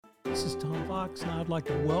This is Tom Fox, and I'd like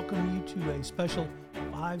to welcome you to a special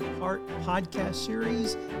 5-part podcast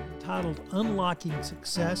series entitled Unlocking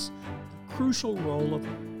Success, the Crucial Role of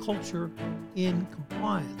Culture in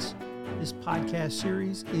Compliance. This podcast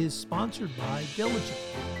series is sponsored by Diligent.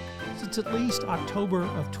 Since at least October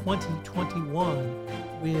of 2021,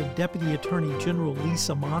 when Deputy Attorney General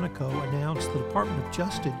Lisa Monaco announced the Department of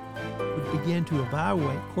Justice would begin to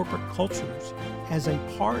evaluate corporate cultures as a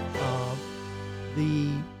part of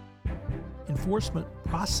the enforcement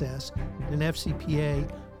process in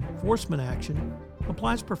FCPA enforcement action,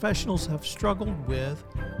 compliance professionals have struggled with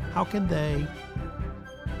how can they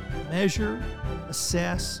measure,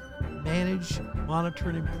 assess, manage, monitor,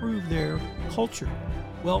 and improve their culture.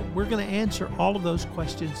 Well, we're going to answer all of those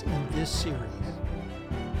questions in this series.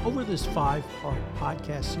 Over this 5-part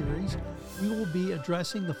podcast series, we will be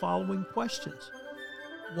addressing the following questions.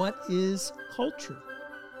 What is culture?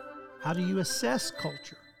 How do you assess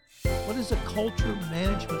culture? What is a culture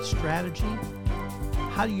management strategy?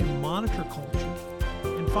 How do you monitor culture?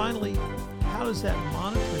 And finally, how does that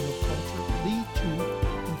monitoring of culture lead to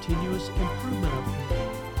continuous improvement of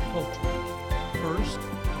culture? First,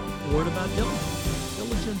 a word about diligence.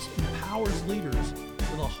 Diligence empowers leaders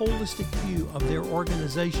with a holistic view of their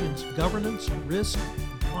organization's governance, risk,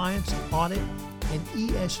 compliance, audit, and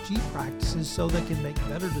ESG practices so they can make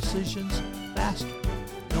better decisions faster,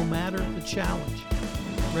 no matter the challenge.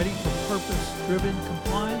 Ready for purpose-driven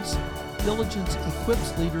compliance? Diligence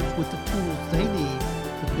equips leaders with the tools they need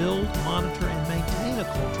to build, monitor, and maintain a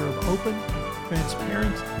culture of open,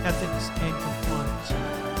 transparent ethics and compliance.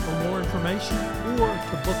 For more information or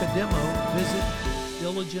to book a demo, visit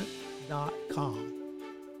diligent.com.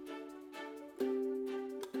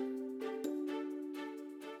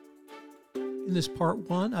 In this part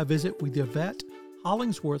 1, I visit with Yvette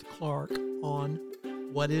Hollingsworth-Clark on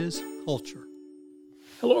what is culture.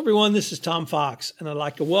 Hello, everyone. This is Tom Fox, and I'd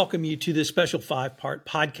like to welcome you to this special 5-part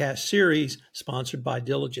podcast series sponsored by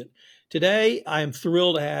Diligent. Today, I am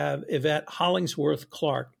thrilled to have Yvette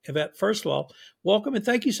Hollingsworth-Clark. Yvette, first of all, welcome, and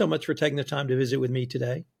thank you so much for taking the time to visit with me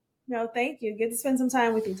today. No, thank you. Good to spend some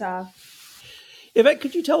time with you, Tom. Yvette,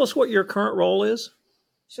 could you tell us what your current role is?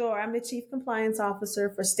 Sure. I'm the Chief Compliance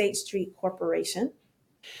Officer for State Street Corporation.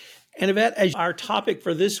 And Yvette, as our topic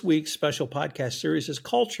for this week's special podcast series is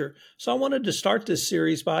culture. So I wanted to start this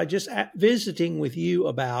series by just visiting with you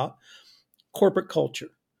about corporate culture,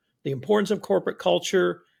 the importance of corporate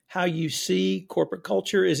culture, how you see corporate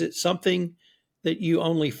culture. Is it something that you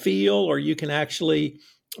only feel, or you can actually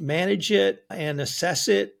manage it and assess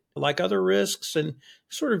it like other risks, and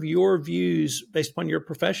sort of your views based upon your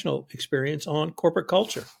professional experience on corporate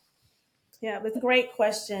culture? Yeah, it's a great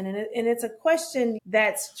question. And it's a question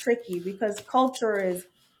that's tricky because culture is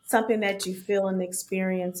something that you feel and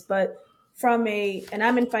experience. But and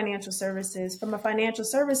I'm in financial services, from a financial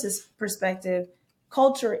services perspective,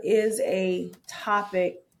 culture is a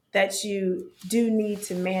topic that you do need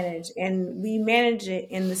to manage. And we manage it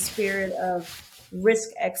in the spirit of risk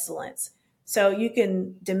excellence. So you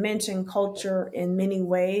can dimension culture in many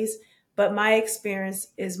ways, but my experience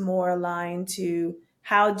is more aligned to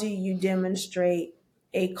how do you demonstrate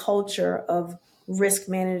a culture of risk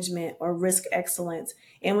management or risk excellence?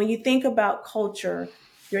 And when you think about culture,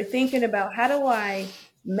 you're thinking about how do I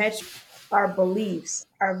measure our beliefs,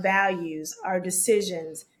 our values, our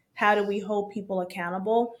decisions? How do we hold people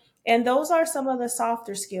accountable? And those are some of the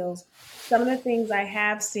softer skills. Some of the things I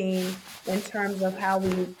have seen in terms of how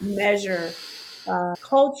we measure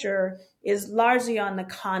culture is largely on the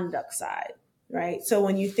conduct side, right? So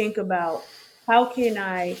when you think about how can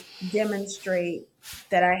I demonstrate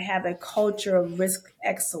that I have a culture of risk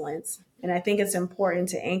excellence? And I think it's important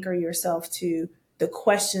to anchor yourself to the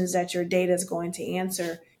questions that your data is going to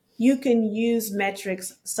answer. You can use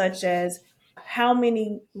metrics such as how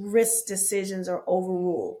many risk decisions are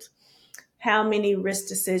overruled, how many risk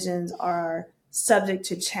decisions are subject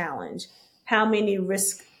to challenge, how many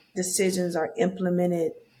risk decisions are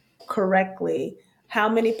implemented correctly, how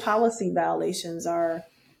many policy violations are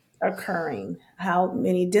occurring, how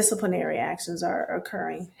many disciplinary actions are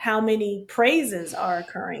occurring, how many praises are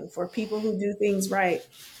occurring for people who do things right,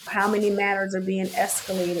 how many matters are being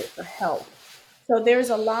escalated for help. So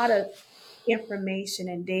there's a lot of information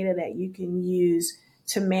and data that you can use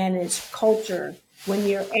to manage culture when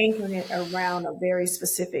you're anchoring it around a very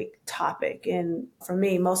specific topic. And for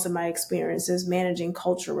me, most of my experience is managing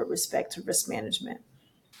culture with respect to risk management.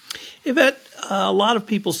 Yvette, a lot of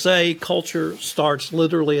people say culture starts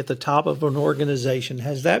literally at the top of an organization.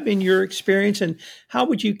 Has that been your experience? And how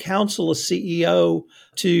would you counsel a CEO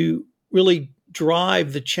to really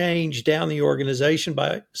drive the change down the organization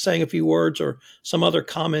by saying a few words or some other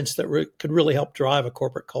comments that could really help drive a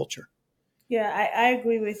corporate culture? Yeah, I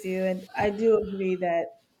agree with you. And I do agree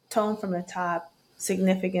that tone from the top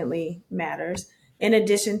significantly matters. In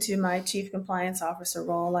addition to my chief compliance officer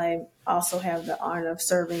role, I also have the honor of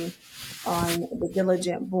serving on the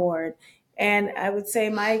Diligent board. And I would say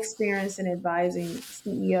my experience in advising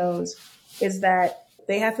CEOs is that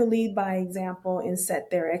they have to lead by example and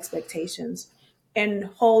set their expectations and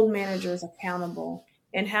hold managers accountable.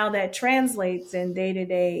 And how that translates in day to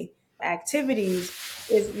day activities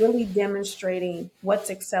is really demonstrating what's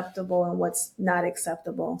acceptable and what's not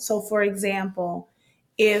acceptable. So, for example,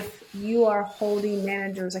 if you are holding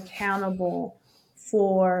managers accountable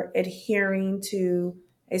for adhering to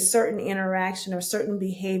a certain interaction or certain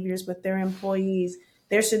behaviors with their employees,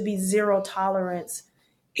 there should be zero tolerance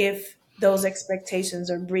if those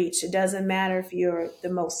expectations are breached. It doesn't matter if you're the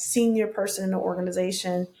most senior person in the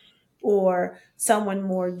organization or someone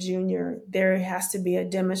more junior. There has to be a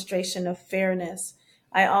demonstration of fairness.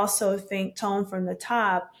 I also think tone from the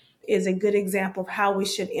top is a good example of how we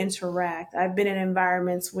should interact. I've been in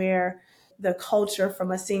environments where the culture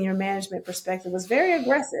from a senior management perspective was very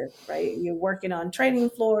aggressive, right? You're working on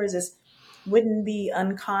training floors. It wouldn't be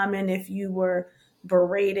uncommon if you were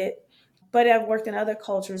berated. But I've worked in other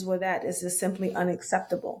cultures where that is just simply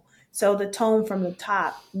unacceptable. So the tone from the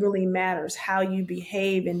top really matters, how you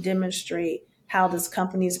behave and demonstrate how this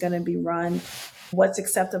company is going to be run, what's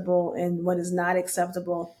acceptable and what is not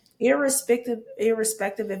acceptable, irrespective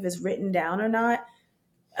if it's written down or not.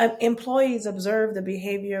 Employees observe the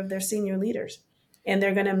behavior of their senior leaders and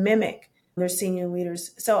they're going to mimic their senior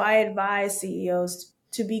leaders. So I advise CEOs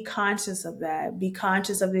to be conscious of that, be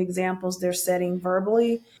conscious of the examples they're setting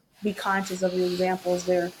verbally, be conscious of the examples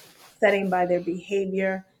they're setting by their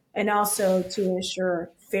behavior, and also to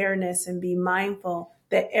ensure fairness and be mindful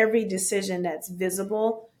that every decision that's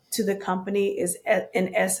visible to the company is,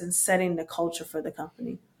 in essence, setting the culture for the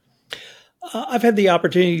company. I've had the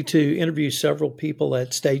opportunity to interview several people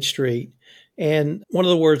at State Street, and one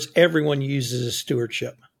of the words everyone uses is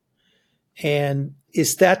stewardship. And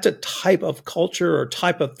is that the type of culture or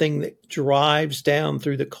type of thing that drives down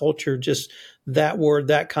through the culture, just that word,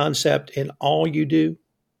 that concept in all you do?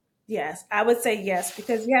 Yes, I would say yes,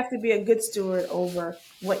 because you have to be a good steward over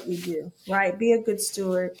what you do, right? Be a good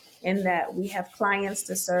steward in that we have clients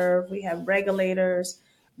to serve, we have regulators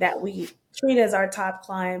that we treat as our top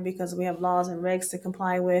client because we have laws and regs to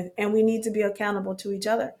comply with, and we need to be accountable to each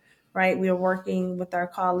other, right? We are working with our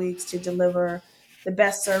colleagues to deliver the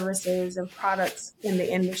best services and products in the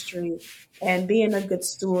industry, and being a good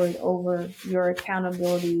steward over your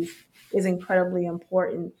accountabilities is incredibly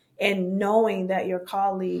important, and knowing that your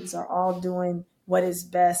colleagues are all doing what is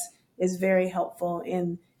best is very helpful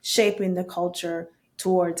in shaping the culture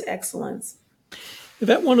towards excellence.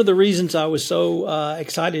 Yvette, one of the reasons I was so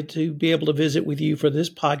excited to be able to visit with you for this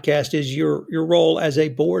podcast is your role as a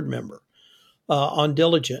board member on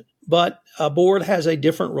Diligent. But a board has a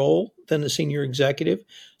different role than a senior executive,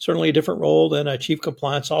 certainly a different role than a chief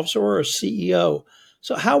compliance officer or a CEO.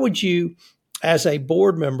 So how would you, as a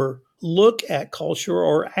board member, look at culture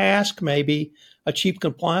or ask maybe a chief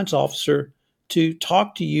compliance officer to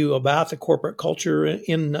talk to you about the corporate culture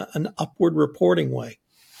in an upward reporting way?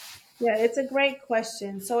 Yeah, it's a great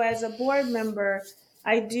question. So, as a board member,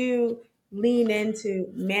 I do lean into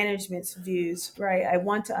management's views, right? I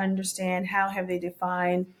want to understand how have they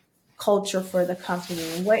defined culture for the company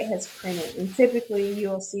and what has printed. And typically,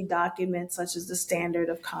 you'll see documents such as the standard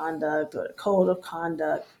of conduct or the code of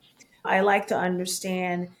conduct. I like to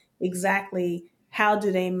understand exactly how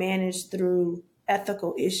do they manage through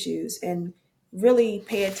ethical issues and really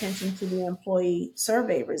pay attention to the employee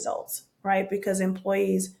survey results, right? Because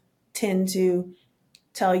employees tend to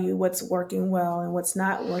tell you what's working well and what's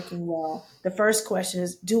not working well. The first question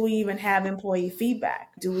is, do we even have employee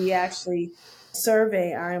feedback? Do we actually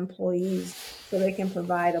survey our employees so they can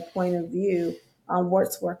provide a point of view on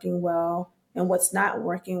what's working well and what's not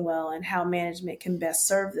working well and how management can best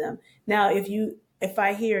serve them? Now, if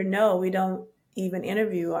I hear no, we don't even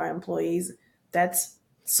interview our employees, that's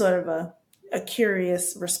sort of a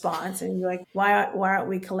curious response. And you're like, why aren't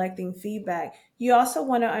we collecting feedback? You also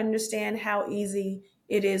want to understand how easy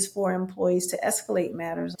it is for employees to escalate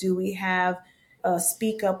matters. Do we have a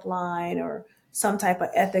speak up line or some type of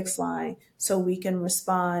ethics line so we can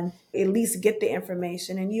respond, at least get the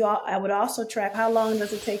information? And I would also track, how long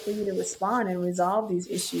does it take for you to respond and resolve these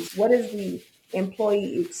issues? What is the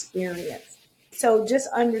employee experience? So just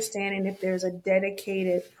understanding if there's a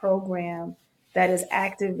dedicated program that is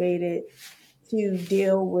activated to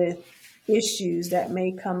deal with issues that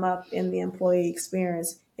may come up in the employee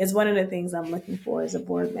experience is one of the things I'm looking for as a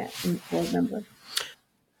board member.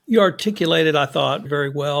 You articulated, I thought, very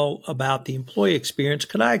well about the employee experience.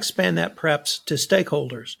 Could I expand that perhaps to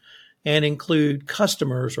stakeholders and include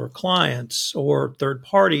customers or clients or third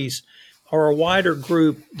parties or a wider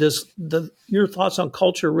group? Does your thoughts on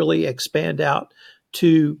culture really expand out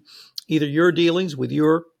to either your dealings with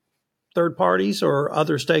your third parties or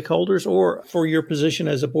other stakeholders, or for your position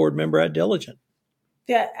as a board member at Diligent?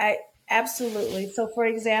 Yeah, I absolutely. So, for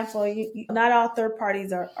example, not all third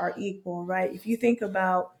parties are equal, right? If you think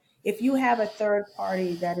about if you have a third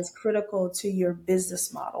party that is critical to your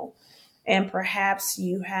business model, and perhaps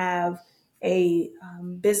you have a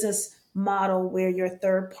business model where your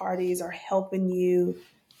third parties are helping you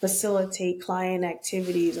facilitate client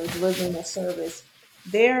activities or delivering a service,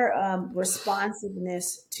 their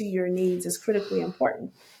responsiveness to your needs is critically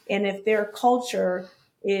important. And if their culture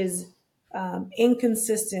is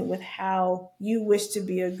inconsistent with how you wish to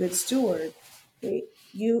be a good steward,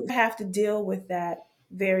 you have to deal with that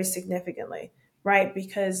very significantly, right?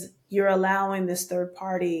 Because you're allowing this third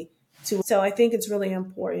party to. So I think it's really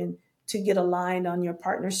important to get aligned on your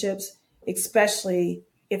partnerships, especially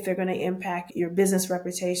if they're going to impact your business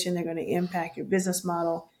reputation, they're going to impact your business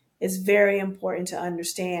model. It's very important to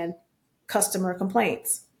understand customer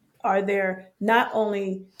complaints. Are there not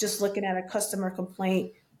only just looking at a customer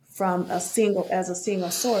complaint from a single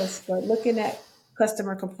source, but looking at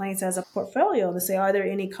customer complaints as a portfolio to say, are there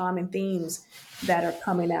any common themes that are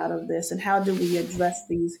coming out of this, and how do we address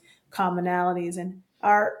these commonalities, and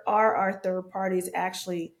are our third parties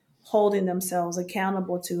actually holding themselves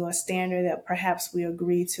accountable to a standard that perhaps we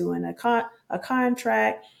agree to in a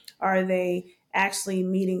contract? Are they actually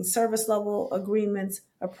meeting service level agreements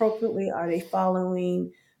appropriately? Are they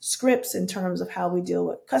following scripts in terms of how we deal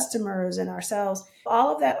with customers and ourselves?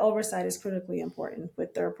 All of that oversight is critically important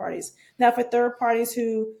with third parties. Now, for third parties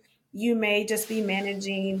who you may just be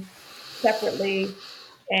managing separately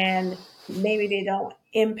and maybe they don't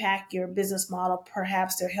impact your business model,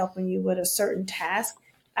 perhaps they're helping you with a certain task,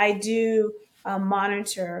 I do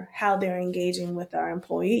monitor how they're engaging with our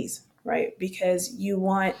employees, right? Because you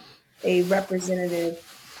want a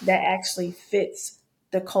representative that actually fits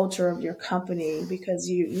the culture of your company, because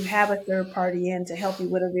you have a third party in to help you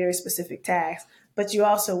with a very specific task, but you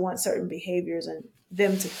also want certain behaviors and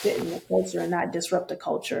them to fit in the culture and not disrupt the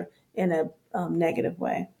culture in a negative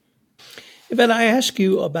way. Yvette, I ask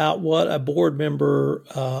you about what a board member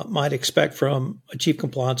might expect from a chief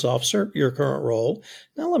compliance officer, your current role.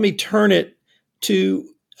 Now let me turn it to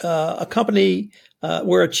a company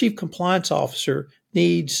where a chief compliance officer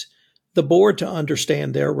needs the board to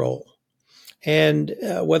understand their role, and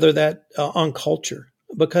whether that on culture,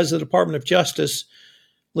 because the Department of Justice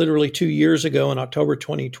literally 2 years ago in October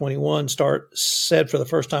 2021 said for the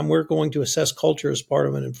first time, we're going to assess culture as part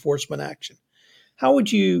of an enforcement action. How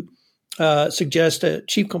would you suggest a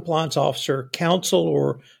chief compliance officer counsel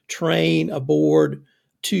or train a board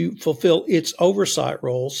to fulfill its oversight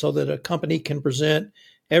role so that a company can present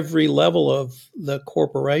every level of the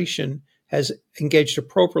corporation has engaged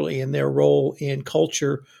appropriately in their role in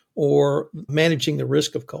culture or managing the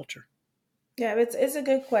risk of culture? Yeah, it's a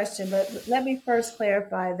good question, but let me first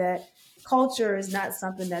clarify that culture is not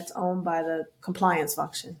something that's owned by the compliance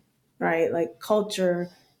function, right? Like culture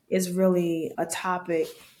is really a topic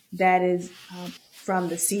that is from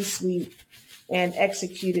the C-suite and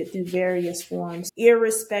executed through various forms,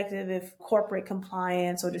 irrespective if corporate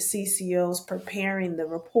compliance or the CCOs preparing the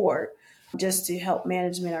report just to help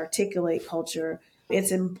management articulate culture.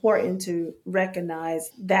 It's important to recognize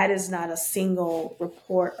that is not a single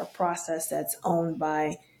report or process that's owned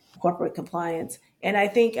by corporate compliance. And I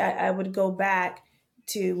think I would go back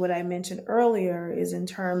to what I mentioned earlier is in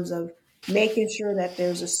terms of making sure that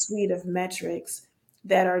there's a suite of metrics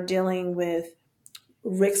that are dealing with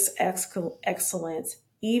risk excellence,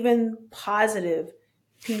 even positive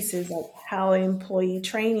pieces like how employee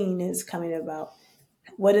training is coming about.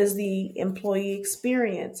 What is the employee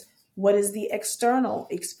experience? What is the external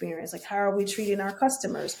experience? Like, how are we treating our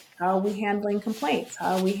customers? How are we handling complaints?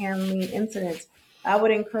 How are we handling incidents? I would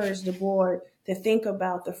encourage the board to think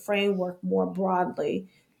about the framework more broadly,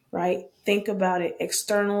 right? Think about it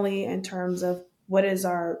externally in terms of what is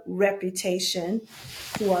our reputation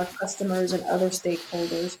to our customers and other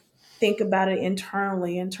stakeholders. Think about it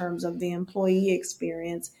internally in terms of the employee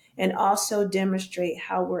experience, and also demonstrate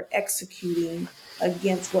how we're executing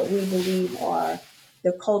against what we believe are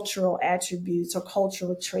the cultural attributes or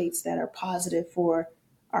cultural traits that are positive for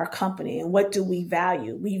our company. And what do we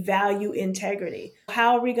value? We value integrity.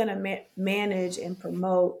 How are we going to manage and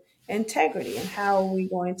promote integrity, and how are we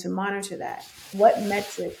going to monitor that? What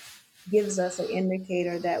metric gives us an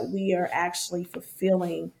indicator that we are actually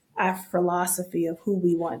fulfilling our philosophy of who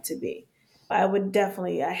we want to be? I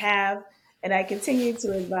have, and I continue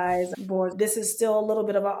to advise boards. This is still a little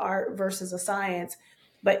bit of an art versus a science,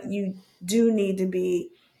 but you do need to be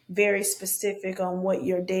very specific on what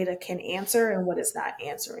your data can answer and what it's not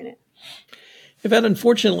answering it. Yvette,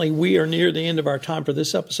 unfortunately, we are near the end of our time for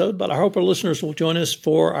this episode, but I hope our listeners will join us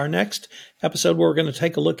for our next episode where we're going to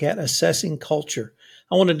take a look at assessing culture.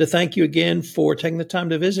 I wanted to thank you again for taking the time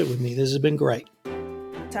to visit with me. This has been great.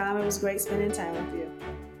 Tom, it was great spending time with you.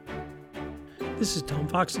 This is Tom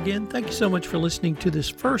Fox again. Thank you so much for listening to this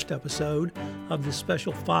first episode of this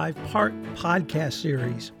special 5-part podcast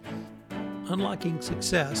series, Unlocking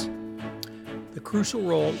Success, the Crucial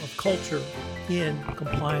Role of Culture in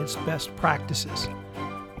Compliance Best Practices.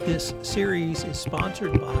 This series is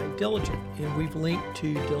sponsored by Diligent, and we've linked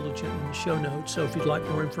to Diligent in the show notes. So if you'd like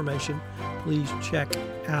more information, please check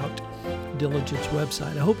out Diligent's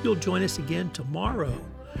website. I hope you'll join us again tomorrow,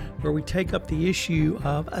 where we take up the issue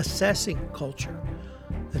of assessing culture.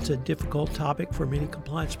 It's a difficult topic for many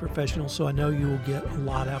compliance professionals, so I know you will get a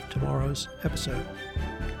lot out of tomorrow's episode.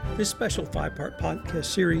 This special 5-part podcast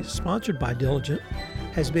series, sponsored by Diligent,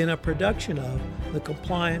 has been a production of the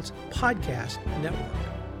Compliance Podcast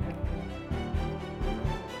Network.